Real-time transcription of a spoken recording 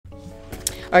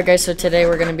Alright guys, so today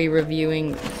we're going to be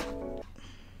reviewing...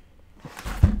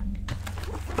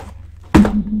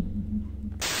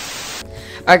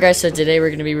 Alright guys, so today we're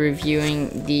going to be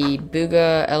reviewing the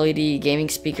Bugha LED gaming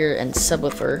speaker and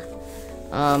subwoofer.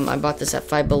 I bought this at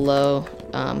Five Below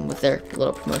with their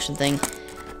little promotion thing.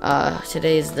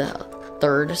 Today is the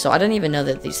 3rd, so I didn't even know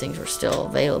that these things were still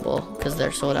available because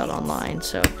they're sold out online,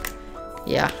 so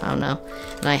yeah, I don't know.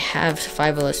 And I have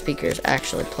Five Below speakers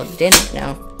actually plugged in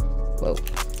now. Whoa.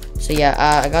 So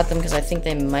yeah, I got them because I think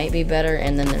they might be better,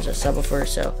 and then there's a subwoofer,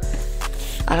 so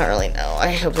I don't really know.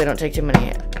 I hope they don't take too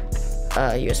many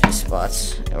USB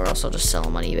spots, or else I'll just sell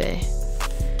them on eBay.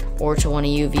 Or to one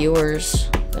of you viewers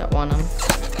that want them.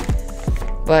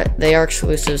 But they are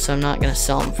exclusive, so I'm not going to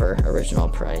sell them for original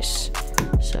price.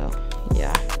 So,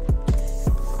 yeah.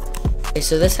 Okay,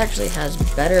 so this actually has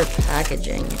better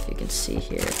packaging, if you can see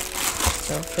here.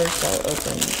 So first I'll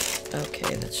open...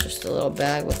 Okay, that's just a little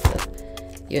bag with the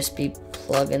USB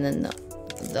plug and then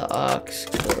the aux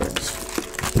cords.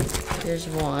 Here's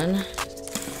one.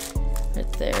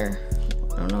 Right there.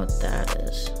 I don't know what that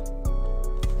is.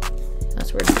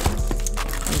 That's weird.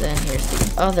 And then here's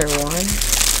the other one.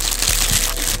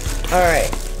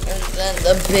 Alright. And then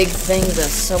the big thing, the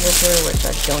subwoofer, which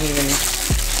I don't even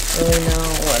really know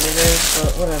what it is,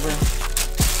 but whatever.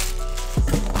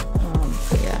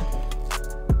 Yeah.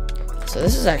 So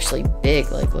this is actually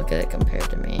big, like look at it compared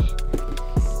to me.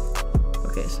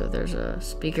 Okay, so there's a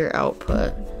speaker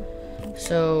output.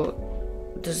 So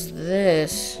does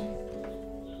this...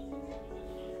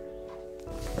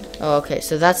 Oh, okay,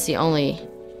 so that's the only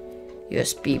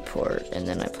USB port, and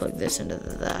then I plug this into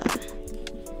that.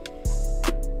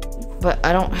 But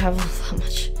I don't have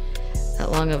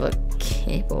that long of a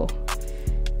cable.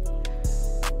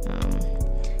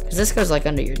 Because this goes like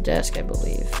under your desk, I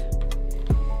believe.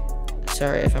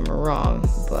 Sorry if I'm wrong,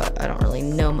 but I don't really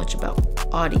know much about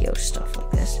audio stuff like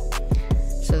this.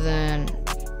 So then,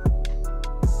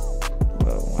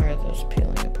 whoa, why are those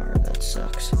peeling apart? That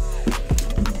sucks.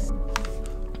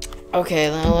 Okay,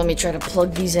 now let me try to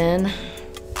plug these in.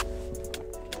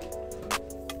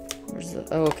 Where's the...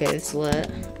 Oh, okay, it's lit.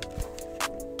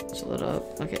 It's lit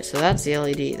up. Okay, so that's the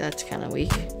LED. That's kind of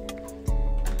weak.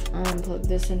 Plug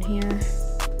this in here.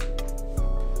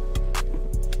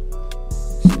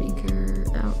 Speaker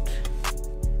out.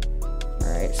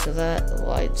 Alright, so that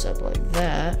lights up like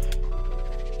that.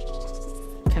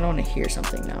 Kind of want to hear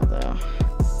something now, though.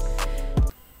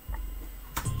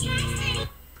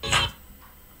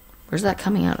 Where's that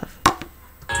coming out of?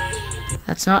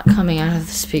 That's not coming out of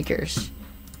the speakers.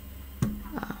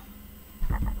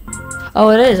 Oh,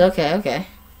 it is. Okay, okay.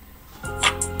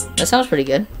 That sounds pretty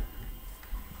good.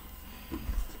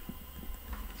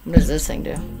 What does this thing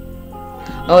do?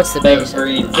 Oh, it's the bass.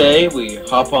 Every day we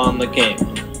hop on the game.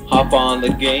 Hop on the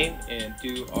game and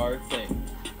do our thing.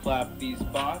 Clap these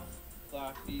bots.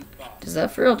 Clap these bots. Does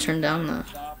that for real turn down the...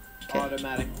 Okay.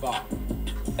 Automatic bot.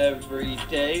 Every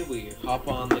day we hop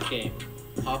on the game.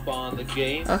 Hop on the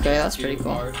game. Okay, that's pretty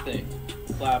cool. Our thing.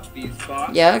 Clap these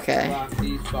bots. Yeah, okay. Clap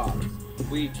these bots.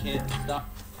 We can't stop.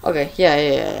 Okay,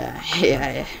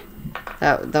 yeah.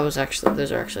 That was actually,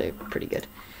 those are actually pretty good.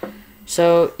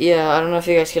 So, yeah, I don't know if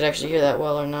you guys could actually hear that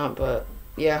well or not, but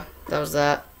yeah, that was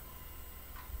that.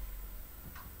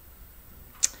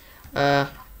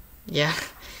 Yeah.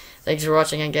 Thanks for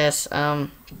watching, I guess.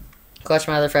 Watch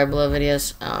my other Five Below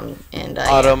videos, and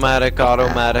automatic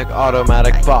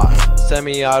bot.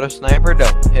 Semi-auto sniper,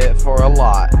 don't hit for a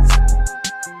lot.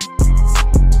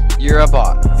 You're a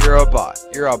bot, you're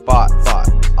a bot.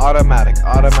 Automatic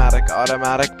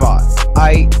bot.